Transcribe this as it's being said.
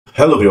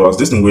Hello viewers,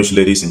 distinguished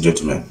ladies and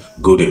gentlemen,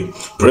 good day.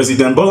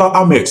 President Bola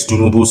Ahmed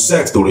Tinubu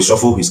set to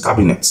reshuffle his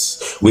cabinet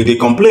with a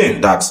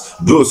complaint that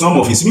though some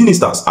of his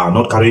ministers are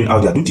not carrying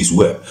out their duties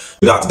well,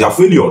 that their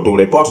failure to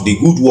report the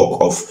good work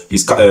of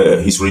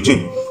his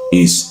regime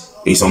is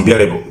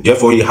unbearable.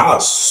 Therefore, he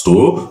has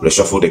to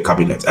reshuffle the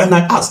cabinet. And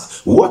I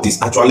asked, what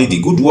is actually the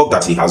good work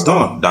that he has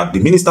done that the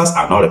ministers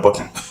are not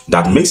reporting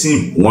that makes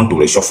him want to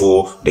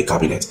reshuffle the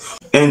cabinet?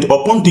 And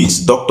upon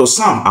this, Dr.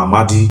 Sam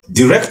Amadi,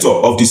 director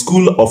of the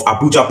School of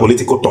Abuja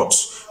Political Thought,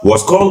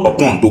 was called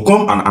upon to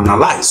come and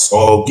analyze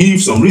or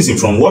give some reason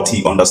from what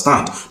he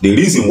understands, the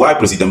reason why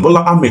President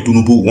Bola Ahmed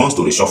Tinubu wants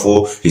to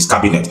reshuffle his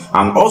cabinet,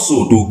 and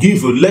also to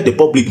let the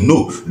public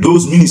know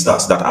those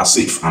ministers that are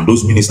safe and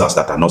those ministers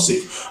that are not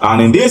safe.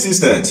 And in this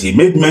instance, he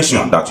made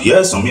mention that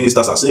yes, some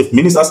ministers are safe,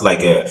 ministers like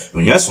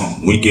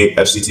Nyesom Wike,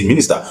 FCT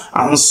minister,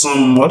 and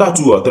some other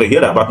 2 or 3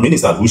 here about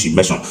ministers which he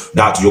mentioned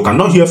that you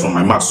cannot hear from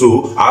my mouth.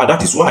 So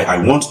that is why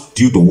I want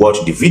you to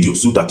watch the video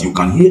so that you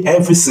can hear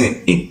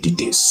everything in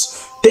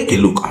details. Take a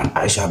look and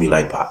I shall be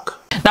right back.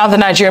 Now, the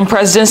Nigerian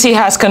presidency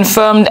has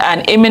confirmed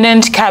an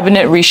imminent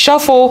cabinet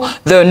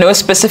reshuffle, though no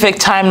specific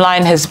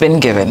timeline has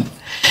been given.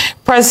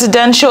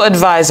 Presidential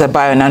advisor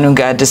Bayo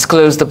Onanuga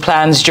disclosed the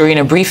plans during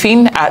a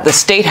briefing at the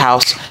State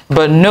House,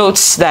 but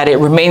notes that it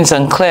remains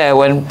unclear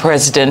when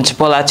President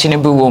Bola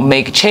Tinubu will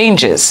make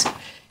changes.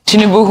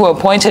 Tinubu, who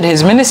appointed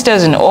his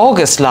ministers in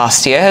August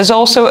last year, has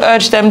also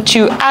urged them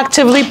to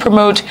actively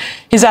promote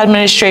his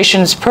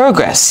administration's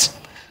progress.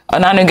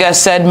 Onanuga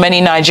said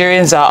many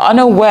Nigerians are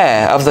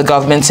unaware of the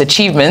government's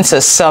achievements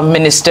as some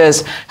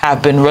ministers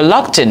have been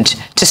reluctant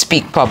to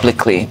speak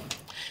publicly.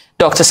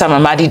 Dr. Sam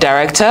Amadi,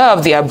 director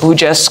of the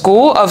Abuja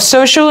School of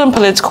Social and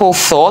Political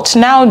Thought,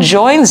 now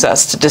joins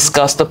us to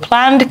discuss the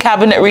planned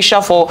cabinet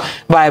reshuffle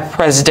by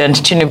President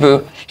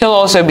Tinubu. He'll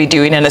also be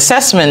doing an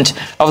assessment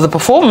of the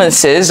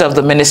performances of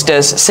the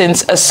ministers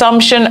since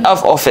assumption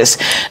of office.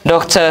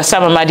 Dr.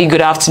 Sam Amadi,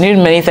 good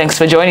afternoon. Many thanks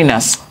for joining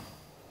us.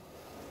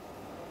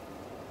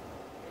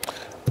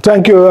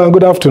 Thank you and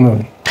good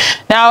afternoon.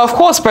 Now, of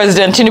course,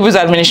 President Tinubu's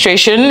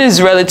administration is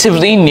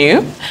relatively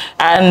new,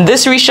 and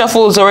this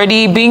reshuffle is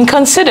already being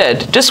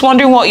considered. Just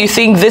wondering what you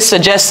think this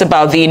suggests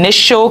about the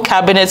initial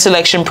cabinet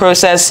selection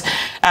process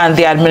and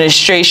the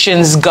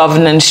administration's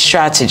governance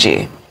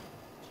strategy.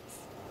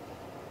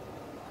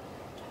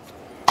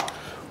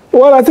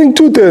 Well, I think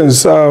 2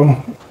 things.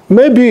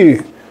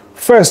 Maybe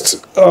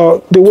first,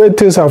 the way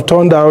things have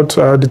turned out,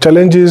 the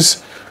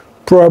challenges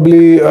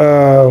probably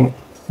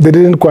they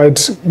didn't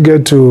quite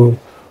get to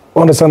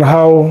understand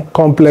how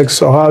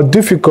complex or how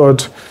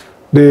difficult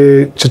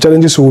the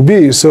challenges will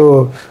be.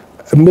 So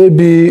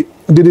maybe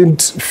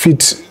didn't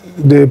fit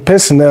the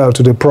personnel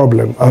to the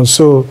problem. And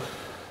so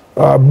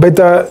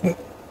better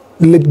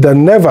late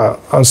than never.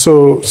 And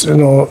so,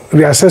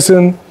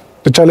 reassessing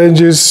the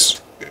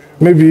challenges,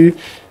 maybe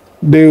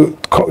they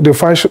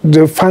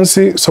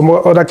fancy some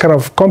other kind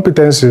of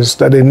competencies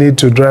that they need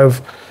to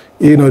drive,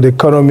 the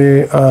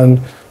economy and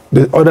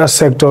the other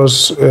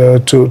sectors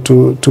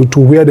to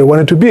where they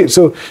want it to be.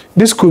 So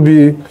this could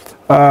be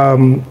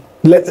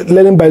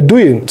learning by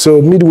doing.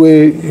 So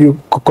midway, you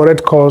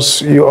correct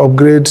course, you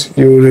upgrade,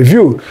 you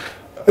review.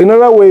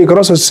 Another way, you can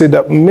also say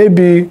that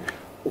maybe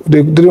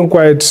they didn't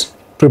quite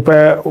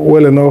prepare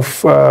well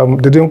enough.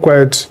 They didn't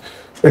quite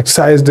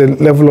exercise the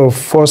level of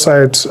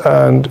foresight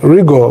and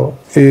rigor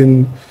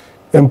in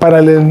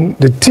empaneling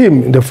the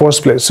team in the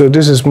first place. So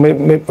this is,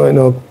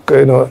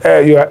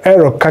 your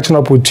error catching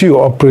up with you,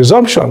 or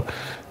presumption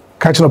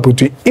catching up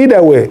with you.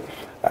 Either way,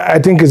 I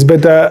think it's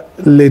better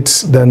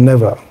late than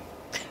never.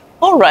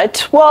 All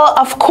right. Well,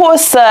 of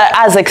course,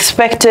 as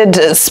expected,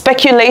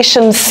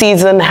 speculation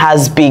season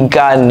has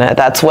begun.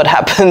 That's what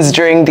happens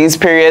during these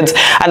periods.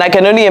 And I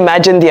can only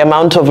imagine the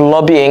amount of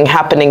lobbying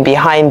happening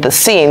behind the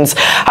scenes.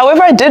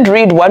 However, I did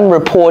read one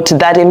report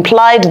that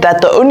implied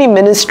that the only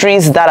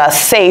ministries that are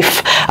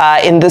safe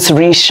in this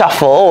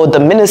reshuffle, or the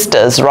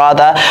ministers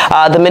rather,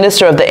 the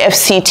Minister of the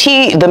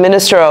FCT, the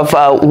Minister of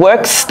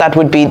Works, that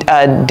would be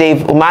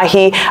Dave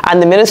Umahi,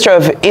 and the Minister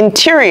of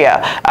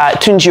Interior,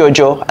 Tunji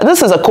Ojo.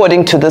 This is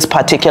according to this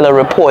particular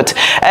report.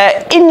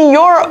 In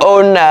your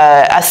own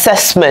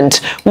assessment,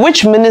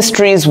 which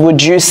ministries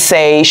would you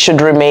say should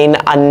remain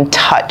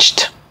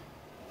untouched?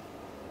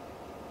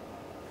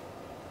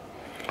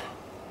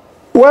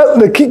 Well,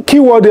 the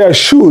key word there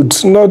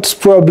should, not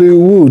probably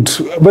would.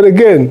 But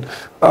again,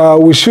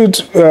 we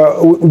should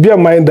bear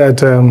in mind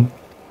that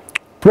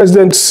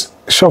presidents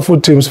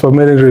shuffle teams for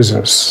many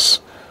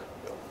reasons.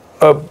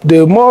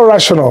 The more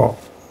rational,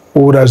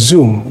 we would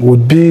assume,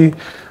 would be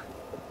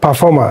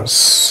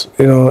performance.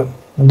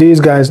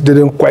 These guys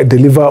didn't quite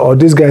deliver, or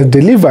these guys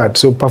delivered,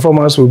 so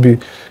performance will be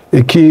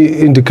a key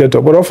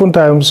indicator. But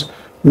oftentimes,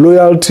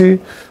 loyalty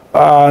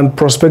and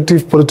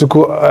prospective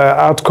political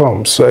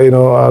outcomes.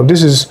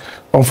 This is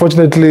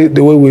unfortunately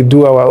the way we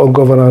do our own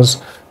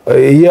governance.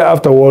 A year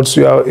afterwards,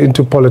 we are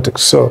into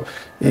politics. So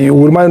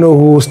we might know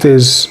who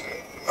stays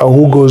or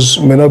who goes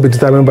may not be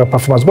determined by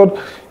performance. But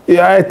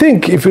I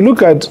think if you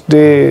look at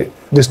the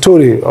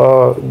story,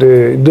 or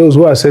those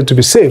who are said to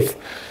be safe,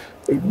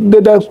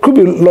 there could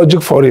be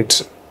logic for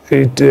it.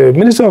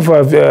 Minister of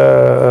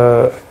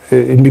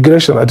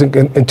Immigration, I think,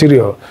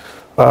 Interior,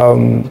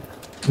 no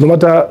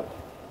matter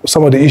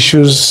some of the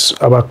issues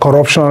about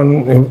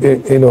corruption,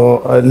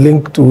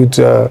 linked with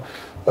the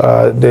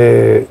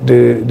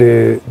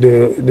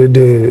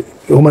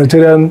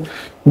humanitarian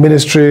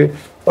ministry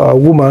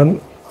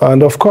woman,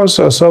 and of course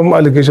some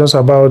allegations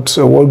about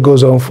what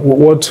goes on,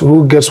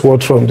 who gets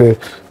what from the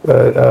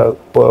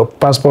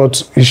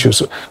passport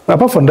issues.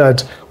 Apart from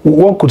that,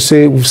 one could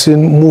say we've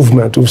seen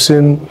movement, we've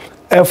seen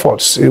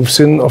efforts, we've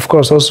seen, of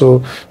course,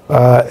 also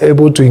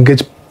able to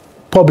engage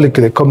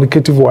publicly,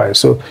 communicative-wise.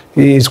 So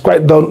he is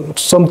quite done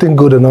something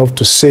good enough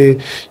to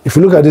say, if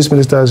you look at these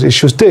ministers, he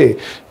should stay.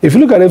 If you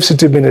look at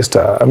FCT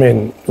minister, I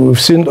mean, we've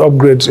seen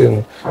upgrades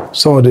in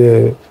some of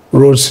the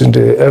roads in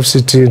the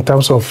FCT in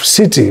terms of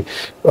city.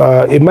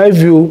 In my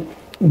view,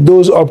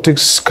 those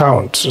optics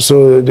count.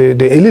 So the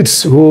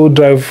elites who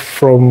drive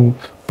from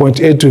point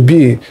A to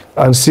B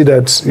and see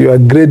that you are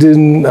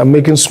grading and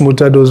making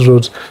smoother those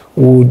roads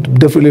would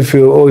definitely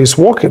feel, oh, it's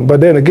working. But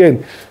then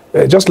again,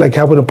 just like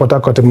happened in Port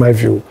Harcourt, in my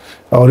view,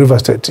 or River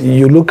State,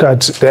 you look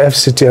at the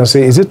FCT and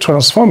say, is it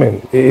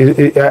transforming?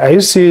 Are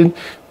you seeing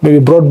maybe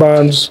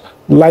broadbands,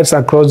 lights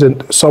across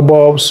the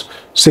suburbs,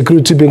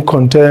 security being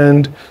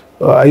contained?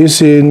 Are you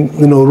seeing,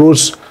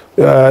 roads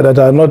that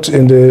are not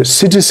in the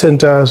city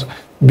centers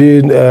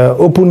being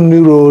open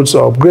new roads,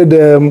 upgrade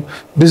them?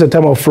 This is a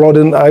time of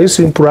flooding. Are you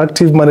seeing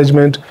proactive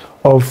management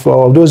of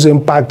those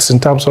impacts in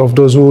terms of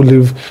those who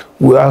live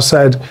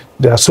outside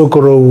the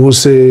Sokoro, who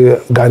say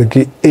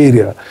Gariki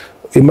area?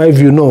 In my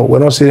view, no, we're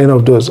not seeing any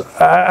of those.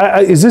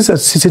 Is this a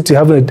city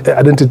having an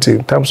identity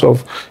in terms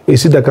of a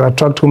city that can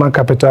attract human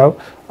capital,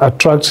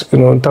 attract,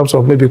 in terms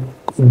of maybe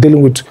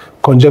dealing with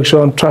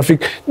congestion,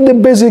 traffic, the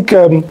basic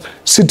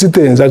city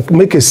things that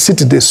make a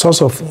city the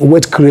source of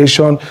wealth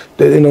creation,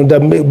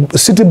 that make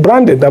city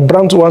branded, that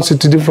brands one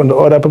city different from the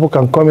other. People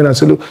can come in and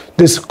say, look,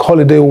 this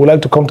holiday we would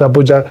like to come to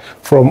Abuja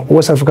from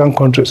West African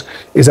countries.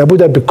 Is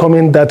Abuja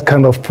becoming that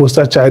kind of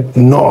poster child?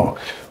 No.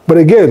 But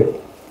again,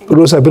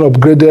 roads have been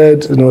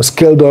upgraded,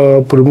 scaled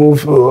up,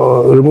 remove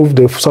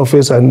the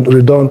surface and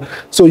redone.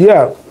 So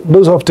yeah,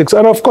 those optics,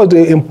 and of course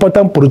the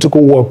important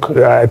political work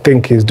I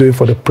think he's doing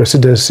for the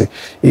presidency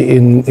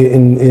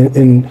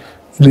in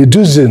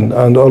reducing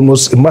and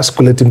almost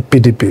emasculating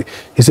PDP.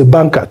 He's a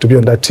banker to be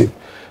on that team.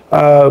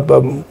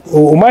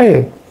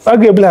 Umahi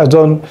arguably has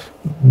done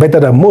better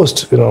than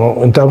most,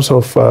 in terms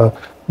of the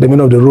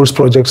many of the roads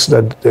projects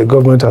that the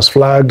government has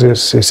flagged.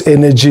 His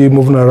energy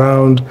moving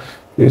around.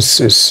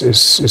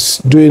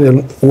 Is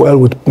doing well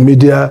with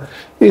media.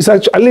 It's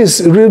actually at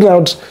least reading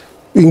out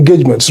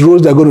engagements,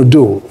 roles they're going to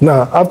do.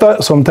 Now, after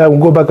some time,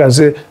 we'll go back and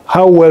say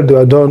how well they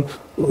are done,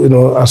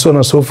 and so on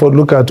and so forth.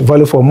 Look at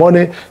value for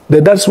money.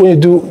 Then that's when you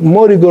do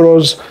more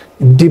rigorous,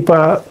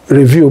 deeper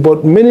review.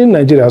 But many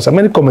Nigerians and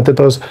many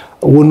commentators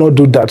will not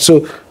do that.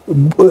 So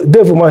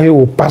Dave Umahi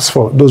will pass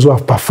for those who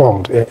have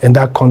performed in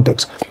that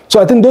context.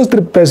 So I think those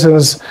three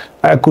persons,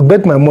 I could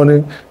bet my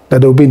money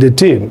that they'll be in the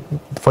team.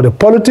 For the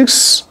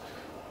politics,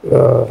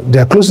 they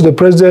are close to the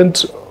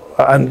president,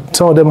 and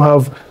some of them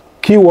have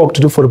key work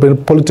to do for the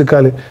president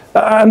politically,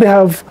 and they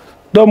have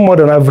done more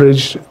than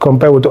average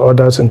compared with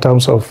others in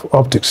terms of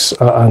optics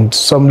and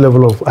some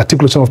level of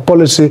articulation of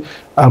policy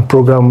and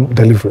program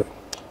delivery.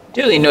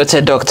 Duly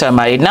noted, Dr.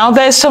 Amadi. Now,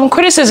 there's some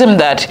criticism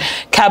that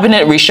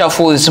cabinet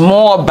reshuffle is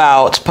more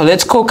about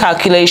political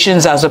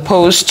calculations as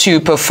opposed to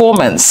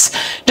performance.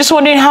 Just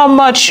wondering how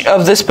much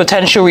of this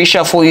potential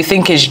reshuffle you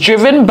think is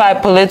driven by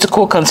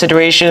political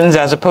considerations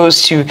as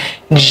opposed to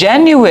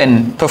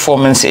genuine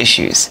performance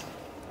issues.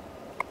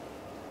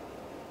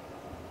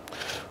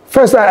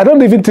 First, I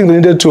don't even think they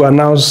needed to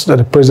announce that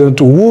the president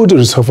would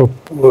reshuffle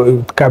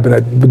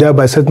cabinet,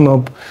 thereby setting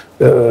up,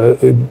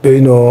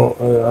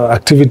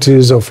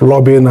 activities of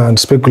lobbying and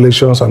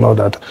speculations and all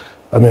that.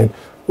 I mean,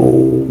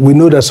 we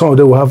know that some of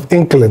them will have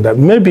inkling that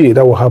maybe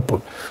that will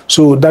happen.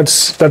 So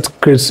that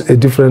creates a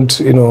different,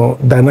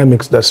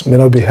 dynamics that may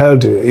not be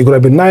held. It would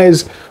have been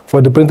nice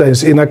for the president and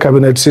his inner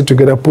cabinet sit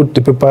together, put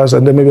the papers,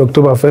 and then maybe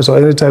October 1st or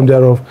any time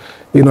thereof,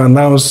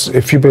 announce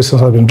a few persons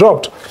have been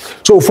dropped.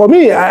 So for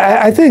me,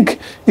 I think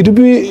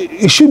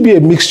it should be a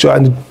mixture,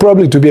 and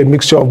probably to be a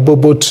mixture of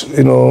both,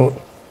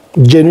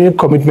 genuine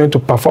commitment to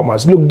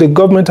performance. Look, the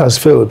government has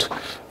failed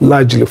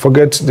largely.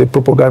 Forget the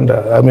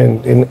propaganda. I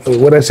mean,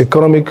 whether it's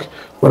economic,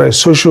 whether it's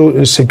social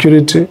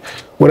insecurity,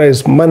 whether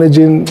it's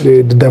managing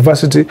the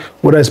diversity,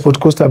 whether it's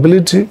political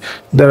stability,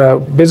 there are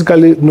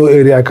basically no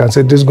area I can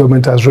say this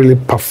government has really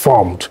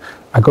performed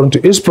according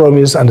to its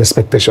promise and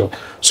expectation.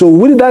 So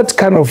with that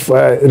kind of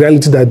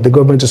reality that the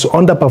government is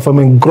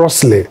underperforming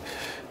grossly,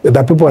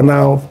 that people are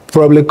now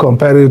probably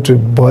comparing it to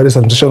Buhari's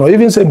administration, or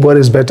even saying Buhari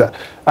is better,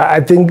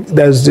 I think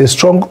there's a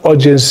strong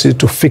urgency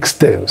to fix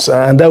things,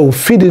 and that will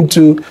feed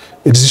into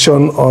a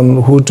decision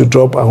on who to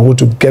drop and who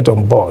to get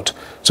on board.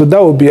 So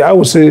that would be, I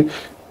would say,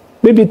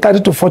 maybe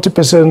 30 to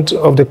 40%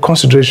 of the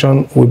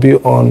consideration will be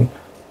on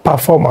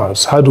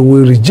performance? How do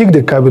we rejig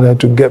the cabinet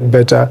to get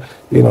better,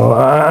 you know,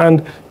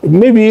 and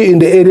maybe in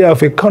the area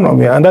of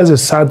economy, and that's a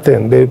sad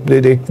thing,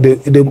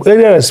 the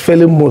area that's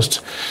failing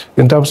most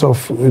in terms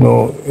of, you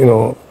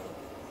know,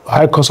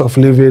 high cost of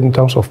living, in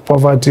terms of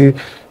poverty,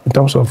 in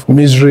terms of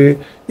misery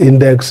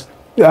index,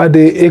 are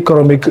the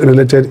economic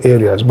related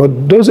areas.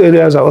 But those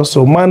areas are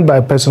also manned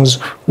by persons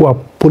who are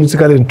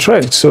politically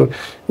entrenched. So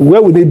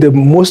where we need the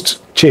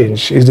most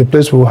change is the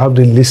place we will have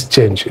the least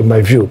change, in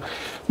my view.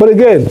 But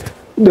again,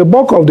 the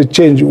bulk of the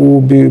change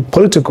will be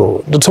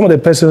political. Some of the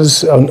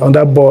persons on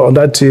that board, on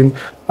that team,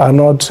 are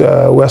not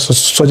were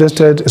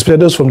suggested, especially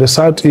those from the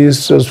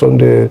southeast, those from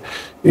the,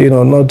 you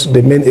know, not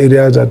the main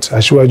areas that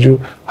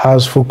Asiwaju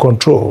has full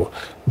control.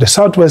 The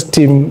southwest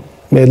team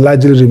may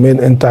largely remain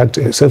intact,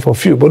 except for a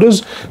few. But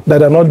those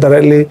that are not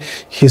directly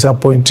his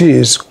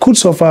appointees could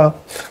suffer,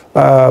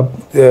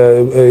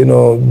 you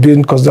know,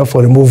 being considered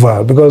for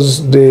removal,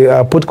 because they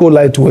are political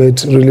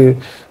lightweight, really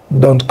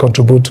don't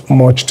contribute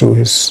much to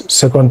his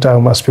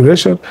second-term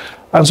aspiration.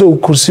 And so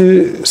we could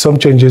see some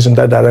changes in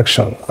that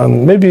direction.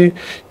 And maybe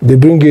they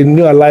bring in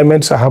new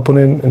alignments are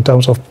happening in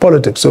terms of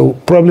politics. So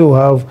probably we'll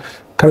have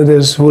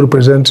candidates who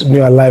represent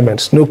new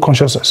alignments, new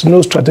consciousness,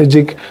 new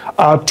strategic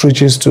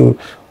outreaches to,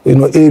 you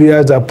know,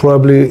 areas that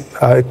probably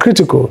are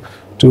critical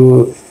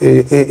to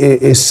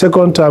a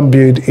second-term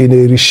bid in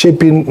a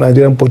reshaping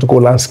Nigerian political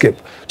landscape.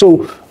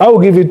 So I will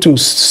give it to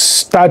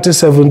 30,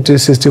 70,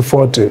 60,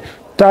 40.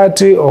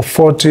 30 or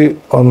 40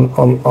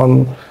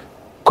 on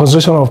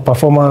consideration of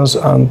performance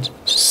and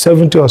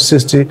 70 or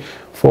 60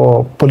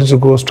 for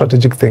political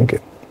strategic thinking.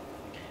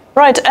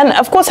 Right, and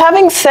of course,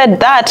 having said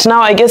that, now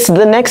I guess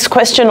the next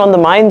question on the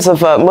minds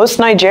of most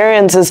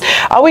Nigerians is,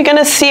 are we going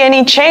to see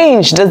any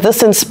change? Does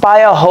this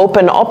inspire hope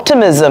and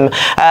optimism?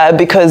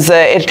 Because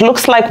it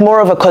looks like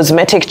more of a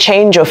cosmetic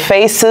change of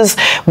faces.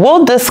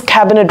 Will this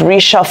cabinet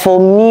reshuffle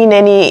mean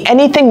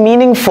anything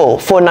meaningful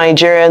for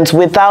Nigerians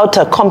without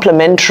a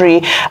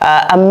complementary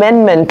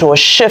amendment or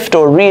shift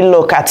or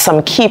relook at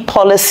some key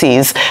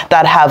policies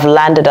that have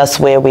landed us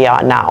where we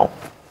are now?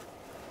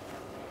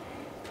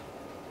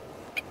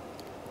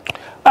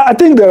 I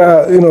think there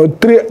are, you know,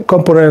 three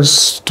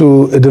components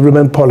to a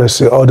development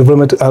policy or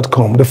development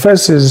outcome. The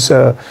first is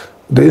the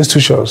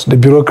institutions, the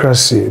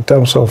bureaucracy, in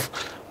terms of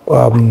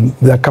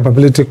their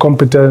capability,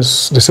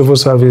 competence, the civil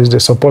service,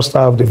 the support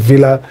staff, the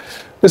villa.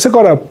 The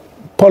second are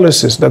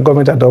policies that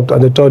government adopts,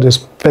 and the third is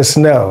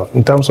personnel,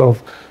 in terms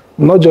of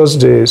not just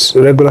the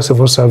regular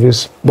civil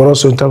service, but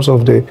also in terms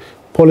of the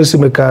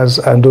policymakers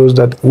and those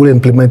that will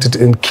implement it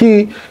in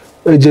key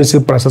agency,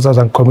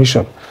 parastatals, and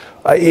commission.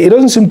 It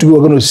doesn't seem to be we're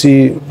going to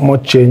see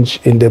much change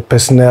in the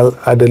personnel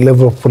at the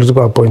level of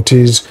political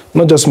appointees,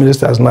 not just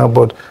ministers now,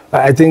 but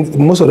I think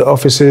most of the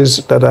offices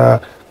that are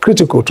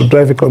critical to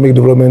drive economic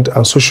development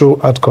and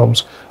social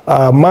outcomes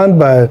are manned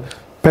by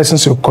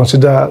persons who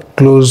consider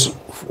close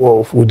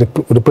with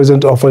the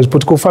president or for his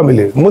political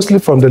family, mostly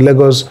from the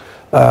Lagos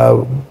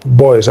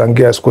boys and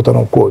girls, quote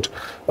unquote.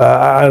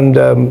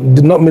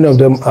 Not many of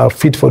them are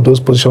fit for those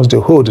positions they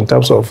hold in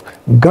terms of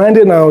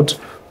grinding out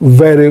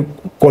very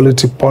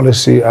quality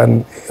policy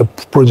and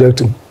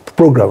project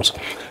programs.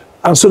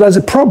 And so that's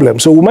a problem.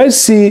 So we might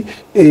see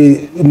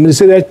a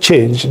ministerial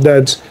change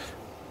that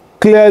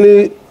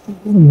clearly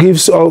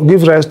gives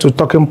rise to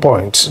talking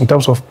points in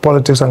terms of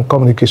politics and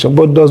communication,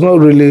 but does not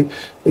really,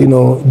 you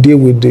know, deal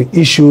with the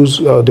issues,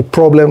 the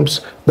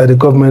problems that the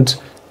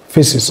government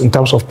faces in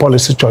terms of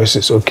policy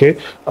choices, okay?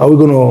 Are we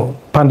going to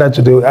pander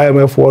to the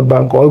IMF, World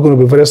Bank, or are we going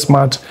to be very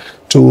smart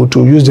to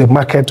use the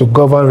market to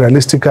govern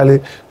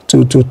realistically,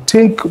 to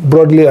think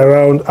broadly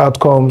around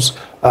outcomes,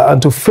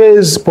 and to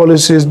face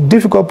policies,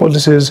 difficult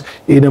policies,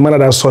 in a manner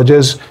that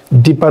suggests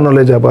deeper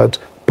knowledge about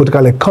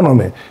political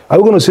economy? Are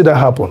we going to see that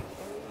happen?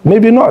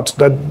 Maybe not,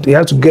 that you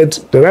have to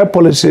get the right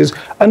policies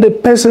and the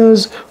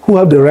persons who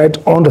have the right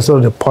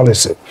understanding of the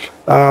policy.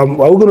 Are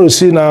we going to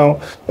see now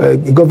a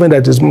government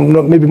that is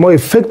maybe more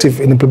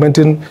effective in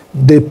implementing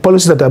the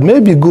policies that are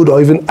maybe good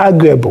or even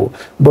arguable,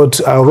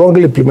 but are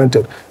wrongly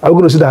implemented? Are we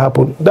going to see that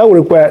happen? That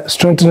will require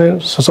strengthening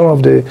some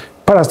of the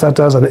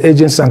parastatals and the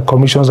agencies and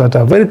commissions that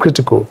are very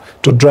critical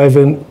to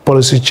driving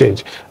policy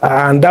change.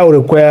 And that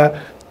will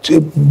require a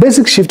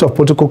basic shift of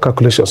political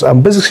calculations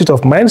and basic shift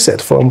of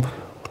mindset from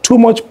too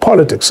much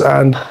politics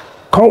and,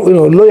 you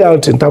know,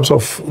 loyalty in terms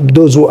of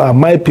those who are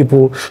my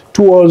people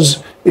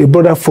towards a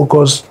broader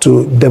focus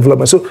to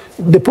development. So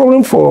the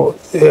problem for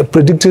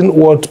predicting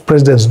what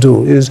presidents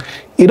do is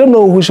you don't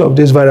know which of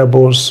these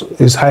variables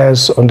is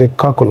highest on the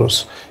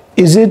calculus.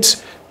 Is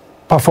it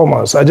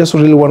performance? I just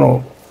really want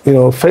to, you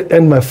know,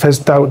 end my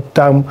first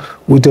term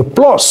with a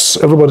plus.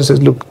 Everybody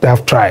says, look, they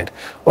have tried.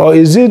 Or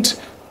is it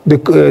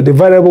the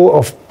variable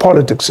of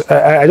politics?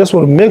 I just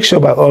want to make sure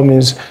by all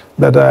means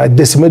that I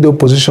decimate the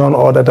opposition,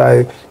 or that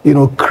I, you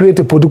know, create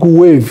a political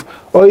wave.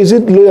 Or is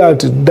it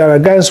loyalty? There are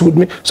guys with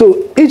me.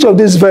 So each of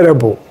these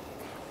variables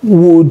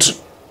would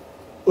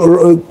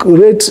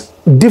rate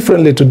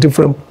differently to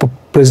different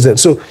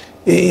presidents. So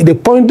the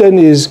point then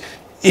is,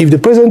 if the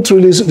president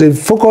really, the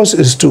focus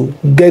is to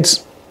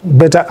get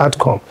better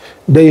outcome,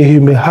 then he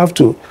may have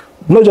to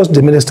not just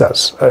the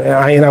ministers.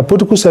 In a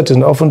political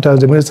setting,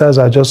 oftentimes the ministers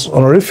are just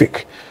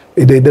honorific.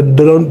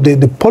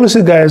 The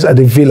policy guys at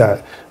the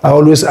villa, I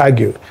always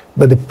argue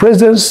that the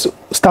president's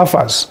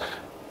staffers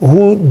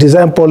who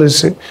design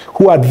policy,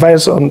 who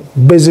advise on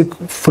basic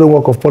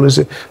framework of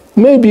policy,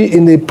 maybe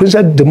in a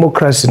presidential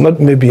democracy,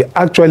 not maybe,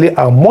 actually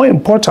are more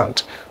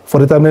important for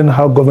determining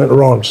how government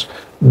runs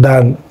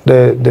than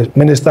the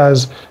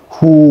ministers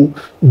who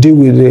deal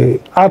with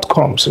the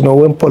outcomes. You know,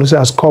 when policy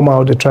has come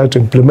out, they try to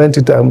implement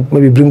it and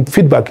maybe bring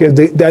feedback. Yes,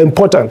 they are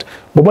important,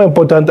 but more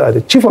important are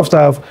the chief of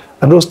staff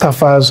and those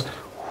staffers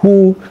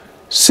who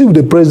sit with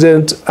the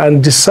president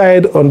and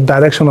decide on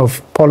direction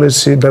of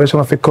policy, direction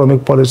of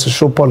economic policy,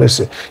 social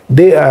policy.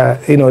 They are,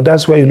 you know,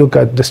 that's where you look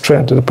at the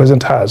strength that the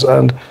president has.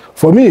 And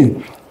for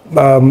me,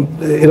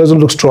 it doesn't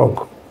look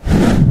strong.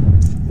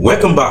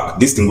 Welcome back,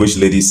 distinguished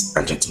ladies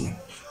and gentlemen.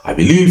 I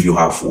believe you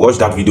have watched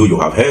that video, you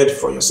have heard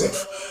for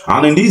yourself.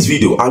 And in this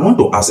video, I want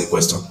to ask a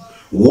question.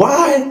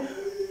 Why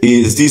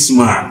is this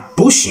man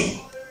pushing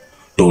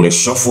to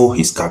reshuffle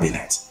his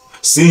cabinet,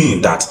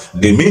 seeing that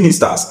the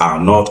ministers are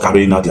not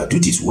carrying out their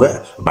duties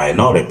well by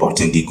not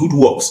reporting the good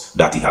works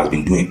that he has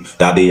been doing,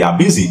 that they are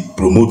busy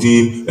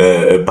promoting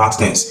bad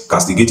things,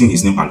 castigating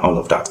his name and all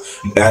of that.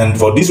 And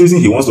for this reason,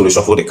 he wants to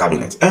reshuffle the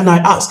cabinet. And I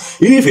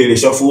ask, if he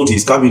reshuffled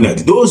his cabinet,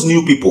 those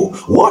new people,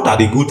 what are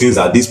the good things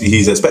that he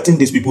is expecting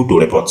these people to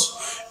report?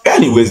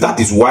 Anyways, that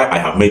is why I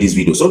have made this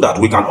video, so that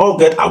we can all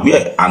get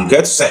aware and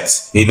get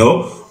set, you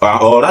know,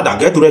 or rather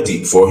get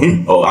ready for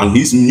him and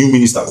his new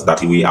ministers that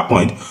he will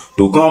appoint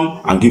to come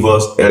and give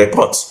us a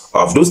report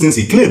of those things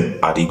he claimed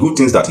are the good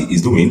things that he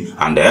is doing,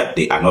 and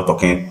they are not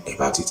talking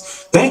about it.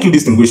 Thank you,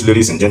 distinguished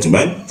ladies and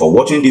gentlemen, for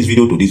watching this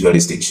video to this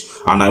very stage.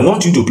 And I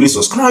want you to please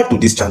subscribe to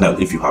this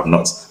channel if you have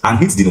not, and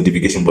hit the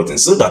notification button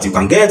so that you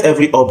can get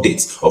every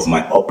update of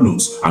my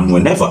uploads and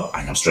whenever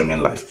I am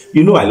streaming live.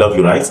 You know I love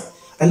you, right?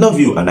 I love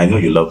you, and I know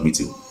you love me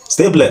too.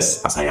 Stay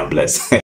blessed as I am blessed.